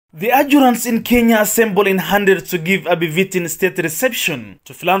The Ajurans in Kenya assemble in hundreds to give a befitting state reception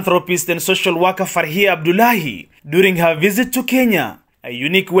to philanthropist and social worker Farhia Abdullahi during her visit to Kenya. A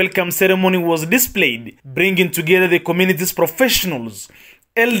unique welcome ceremony was displayed, bringing together the community's professionals,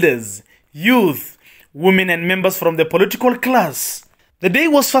 elders, youth, women and members from the political class. The day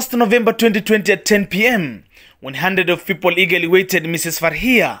was 1st November 2020 at 10 p.m. when hundreds of people eagerly waited Mrs.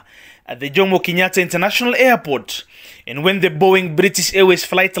 Farhia at the Jomo Kenyatta International Airport. And when the Boeing British Airways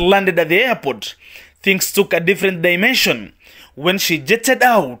flight landed at the airport, things took a different dimension when she jetted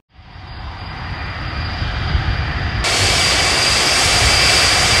out.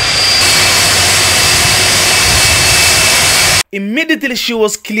 Immediately she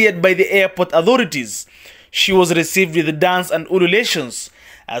was cleared by the airport authorities. She was received with dance and ululations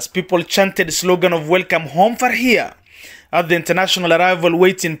as people chanted the slogan of "Welcome home Farhia." At the international arrival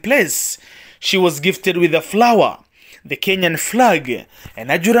waiting place, she was gifted with a flower, the Kenyan flag, an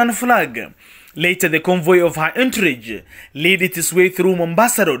Ajuran flag. Later, the convoy of her entourage led its way through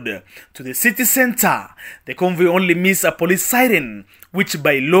Mombasa Road to the city center. The convoy only missed a police siren, which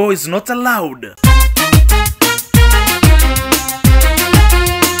by law is not allowed.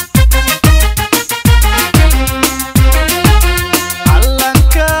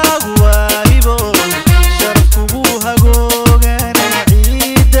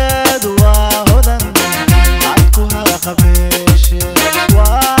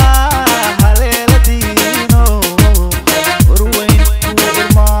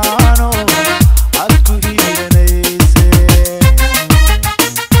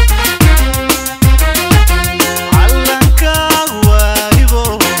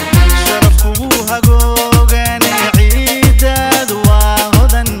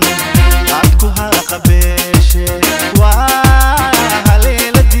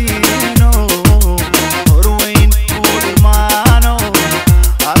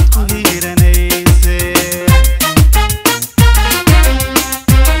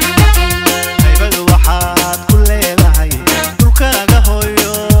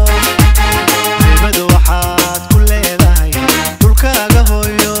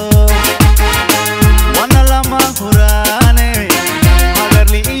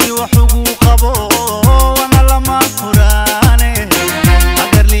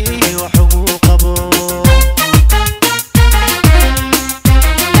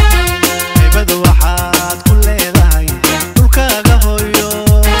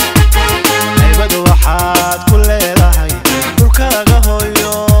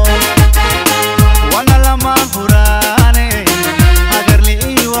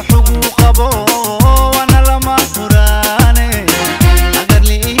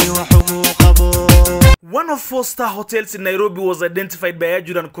 One of 4-star hotels in Nairobi was identified by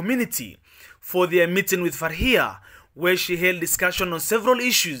Ajuran community for their meeting with Farhia, where she held discussion on several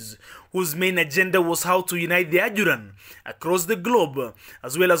issues whose main agenda was how to unite the Ajuran across the globe,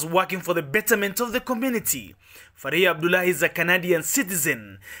 as well as working for the betterment of the community. Farhia Abdullahi is a Canadian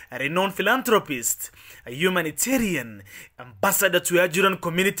citizen, a renowned philanthropist, a humanitarian, ambassador to Ajuran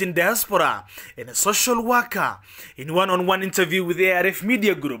community in diaspora, and a social worker. In one-on-one interview with ARF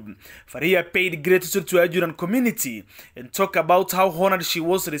Media Group, Farhia paid gratitude to Ajuran community and talked about how honored she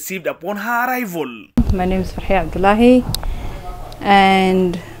was received upon her arrival. My name is Farhia Abdullahi,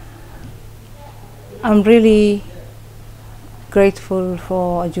 and I'm really grateful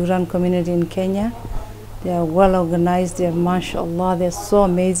for Ajuran community in Kenya. They are well organized, they are mashallah, they're so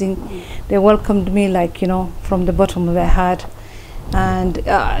amazing. They welcomed me like, you know, from the bottom of their heart. And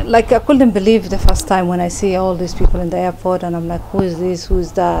like I couldn't believe the first time when I see all these people in the airport, and I'm like, who is this, who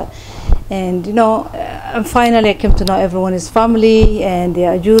is that? And you know, and finally I came to know everyone is family and they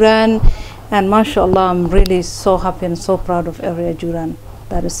are Ajuran. And mashallah, I'm really so happy and so proud of every Ajuran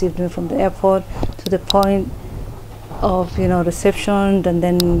that received me from the airport to the point of, you know, reception, and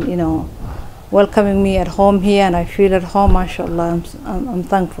then, you know, welcoming me at home here, and I feel at home. Mashallah, I'm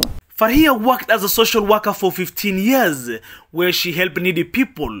thankful. Farhia worked as a social worker for 15 years, where she helped needy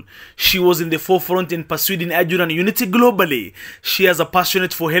people. She was in the forefront in pursuing Ajuran unity globally. She has a passion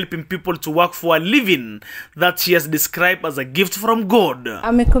for helping people to work for a living that she has described as a gift from God.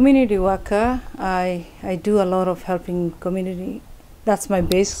 I'm a community worker. I do a lot of helping community. That's my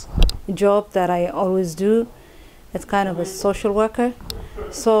base job that I always do. It's kind of a social worker.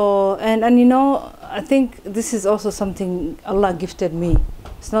 So, and you know, I think this is also something Allah gifted me.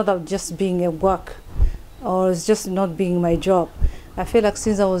 It's not about just being a work, or it's just not being my job. I feel like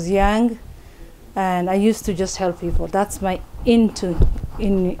since I was young, and I used to just help people. That's my in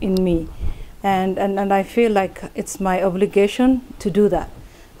me. And I feel like it's my obligation to do that.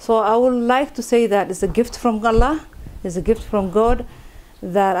 So I would like to say that it's a gift from Allah, it's a gift from God,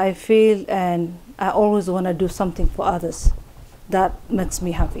 that I feel and I always want to do something for others. That makes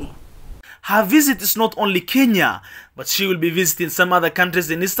me happy. Her visit is not only Kenya, but she will be visiting some other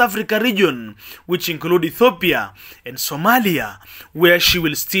countries in East Africa region, which include Ethiopia and Somalia, where she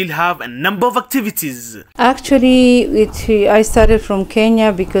will still have a number of activities. Actually, I started from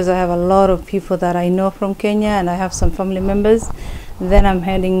Kenya because I have a lot of people that I know from Kenya and I have some family members. Then I'm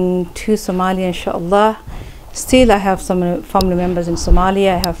heading to Somalia, inshallah. Still, I have some family members in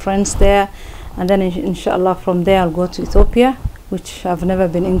Somalia. I have friends there. And then, inshallah, from there, I'll go to Ethiopia, which I've never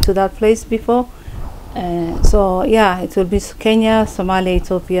been into that place before. So, yeah, it will be Kenya, Somalia,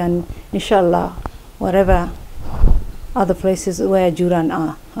 Ethiopia, and inshallah, whatever other places where Ajuran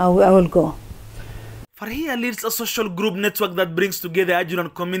are, I will go. Farhia leads a social group network that brings together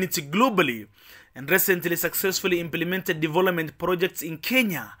Ajuran community globally and recently successfully implemented development projects in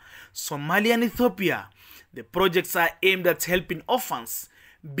Kenya, Somalia, and Ethiopia. The projects are aimed at helping orphans,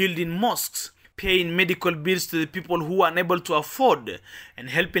 building mosques, paying medical bills to the people who are unable to afford, and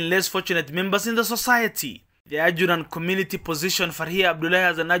helping less fortunate members in the society. The Ajuran community positioned Farhia Abdullahi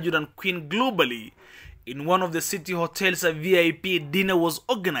as an Ajuran queen globally. In one of the city hotels, a VIP dinner was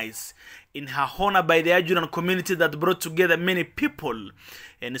organized in her honor by the Ajuran community that brought together many people,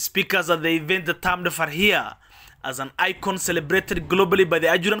 and speakers at the event termed Farhia as an icon celebrated globally by the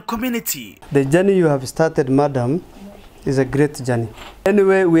Ajuran community. The journey you have started, madam, is a great journey.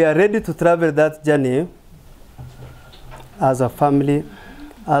 Anyway, we are ready to travel that journey as a family,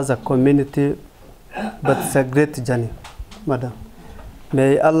 as a community, but it's a great journey, madam.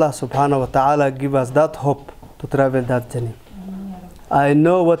 May Allah subhanahu wa ta'ala give us that hope to travel that journey. I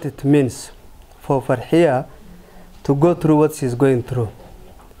know what it means for Farhia to go through what she's going through.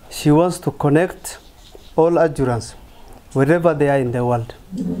 She wants to connect all Ajurans, wherever they are in the world.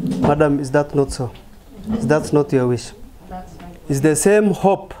 Madam, is that not so? Is that not your wish? It's the same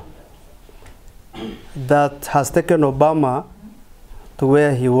hope that has taken Obama to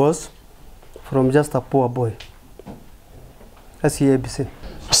where he was from just a poor boy. As he ABC.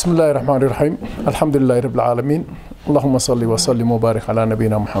 بسم الله الرحمن الرحيم الحمد لله رب العالمين اللهم صل وسلم وبارك على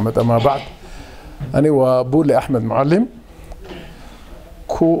نبينا محمد أما بعد أنا وبولي أحمد معلم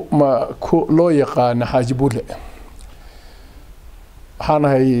كو لو يقان حاج بولي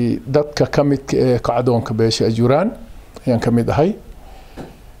حانا هي دادك كميت كعدون كبيش أجوران يعني كميت هاي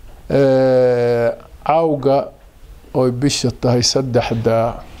عاوغا أو بيشت هاي سدح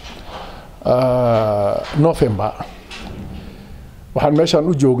دا نوفمبر waxaan meeshaan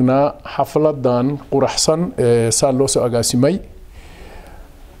u joognaa xafladan quraxsan ee saan loo soo agaasimay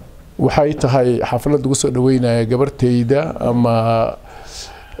waxay tahay xaflad ugu soo dhaweynaya gabarteyda ama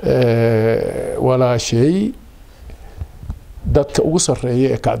walaashay dadka ugu sareeya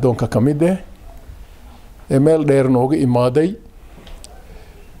ee kacdoonka ka mid ah ee meel dheer nooga imaaday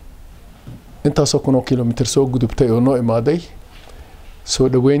intaasoo kunoo kilomitir soo gudubtay oo noo imaaday soo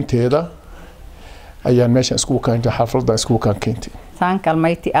dhaweynteeda ayaan meeshaan isku kaanjaa xafladan isku kaan keentay. Thank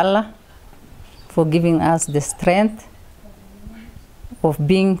Almighty Allah for giving us the strength of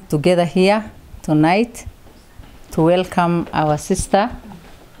being together here tonight to welcome our sister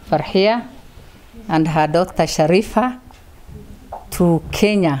Farhia and her daughter Sharifa to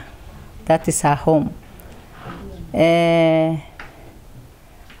Kenya. That is her home.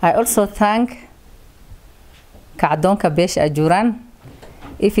 I also thank Kacdoonka Beesha Ajuran.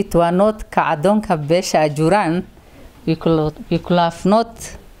 If it were not Kacdoonka Beesha Ajuran, we could have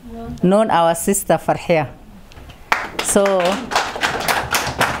not known our sister Farhia. So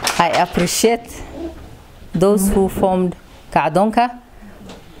I appreciate those who formed Kacdoonka,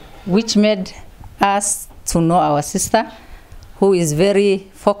 which made us to know our sister, who is very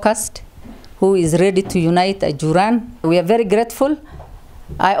focused, who is ready to unite Ajuran. We are very grateful.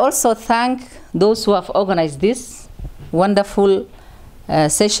 I also thank those who have organized this wonderful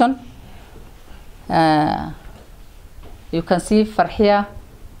session. You can see Farhia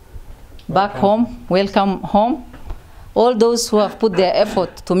back home, welcome home. All those who have put their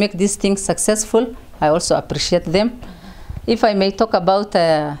effort to make this thing successful, I also appreciate them. If I may talk about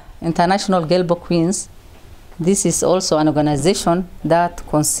International Gelbo Queens, this is also an organization that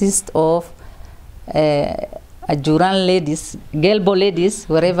consists of Ajuran ladies, Gelbo ladies,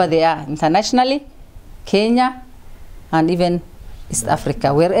 wherever they are, internationally, Kenya, and even East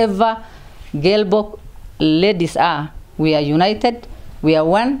Africa. Wherever Gelbo ladies are, we are united, we are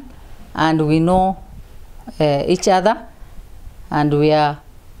one, and we know each other, and we are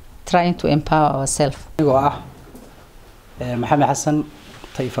trying to empower ourselves. محمد حسن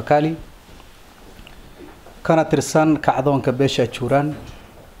طيفة كالي كانت ترسان كعدون كبيشة أجوران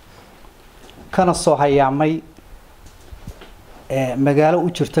كان الصوحي يعمي magaalo u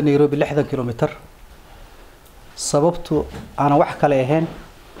jirta Nairobi 60 kilomitir sababtu ana wax kale ahayn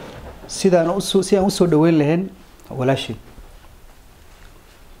sidaan u soo dhaweyn lahayn walaashii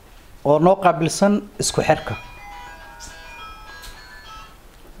oo noo qaabilsan isku xirka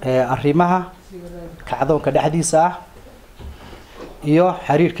arrimaha kacdoonka dhaxdiisa ah iyo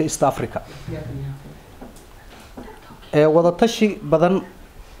xiriirka East Africa wada tashi badan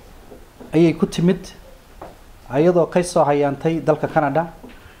ayay ku timid ayadoo ka soo hayaantay dalka Canada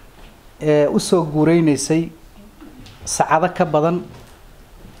u soo guureynaysay saacado ka badan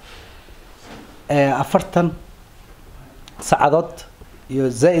 40 saacadood iyo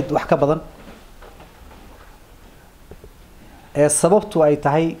zaid wax ka badan sababtu ay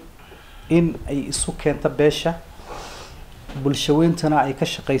tahay in ay isu keento beesha bulshaweentana ay ka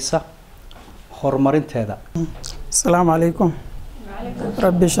shaqeysa horumarinteeda. Assalamu alaykum.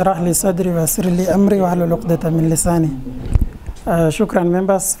 Rabbi shrah li sadri wa yassir li amri wa hlul 'uqdatan min lisani. Shukran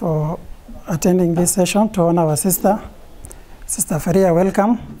members for attending this session. To honor our sister Farhia,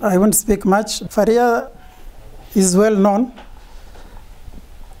 welcome. I won't speak much. Farhia is well known.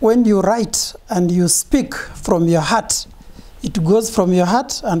 When you write and you speak from your heart, it goes from your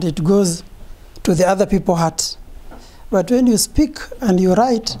heart and it goes to the other people's heart. But when you speak and you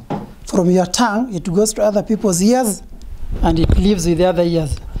write from your tongue, it goes to other people's ears and it lives with the other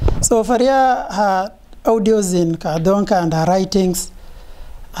ears. So Farhia, her audios in Kadonka and her writings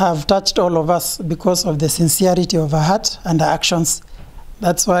have touched all of us because of the sincerity of her heart and her actions.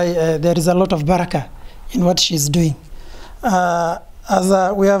 That's why there is a lot of barakah in what she's doing. We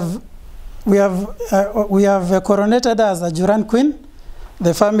have coronated her as Ajuran Queen.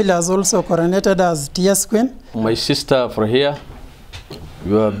 The family has also coronated her as TS Queen. My sister Farhia,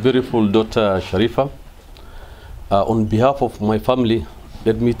 your beautiful daughter Sharifa, on behalf of my family,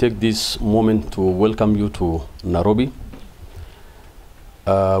 let me take this moment to welcome you to Nairobi.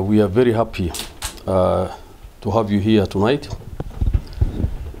 We are very happy to have you here tonight.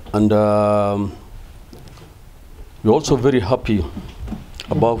 And we're also very happy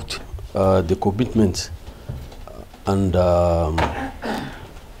about the commitment and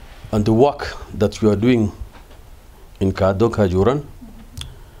the work that we are doing in Ajuran.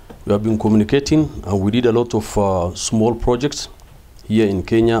 We have been communicating and we did a lot of small projects here in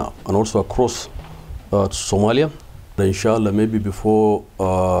Kenya and also across Somalia. Inshallah, maybe before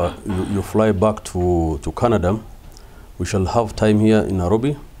you fly back to Canada, we shall have time here in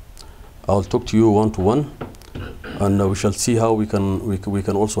Nairobi. I'll talk to you one-to-one, and we shall see how we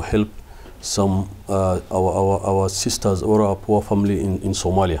can also help some our sisters or our poor family in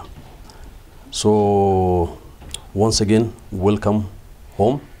Somalia. So once again, welcome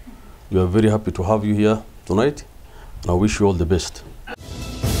home. We are very happy to have you here tonight, and I wish you all the best.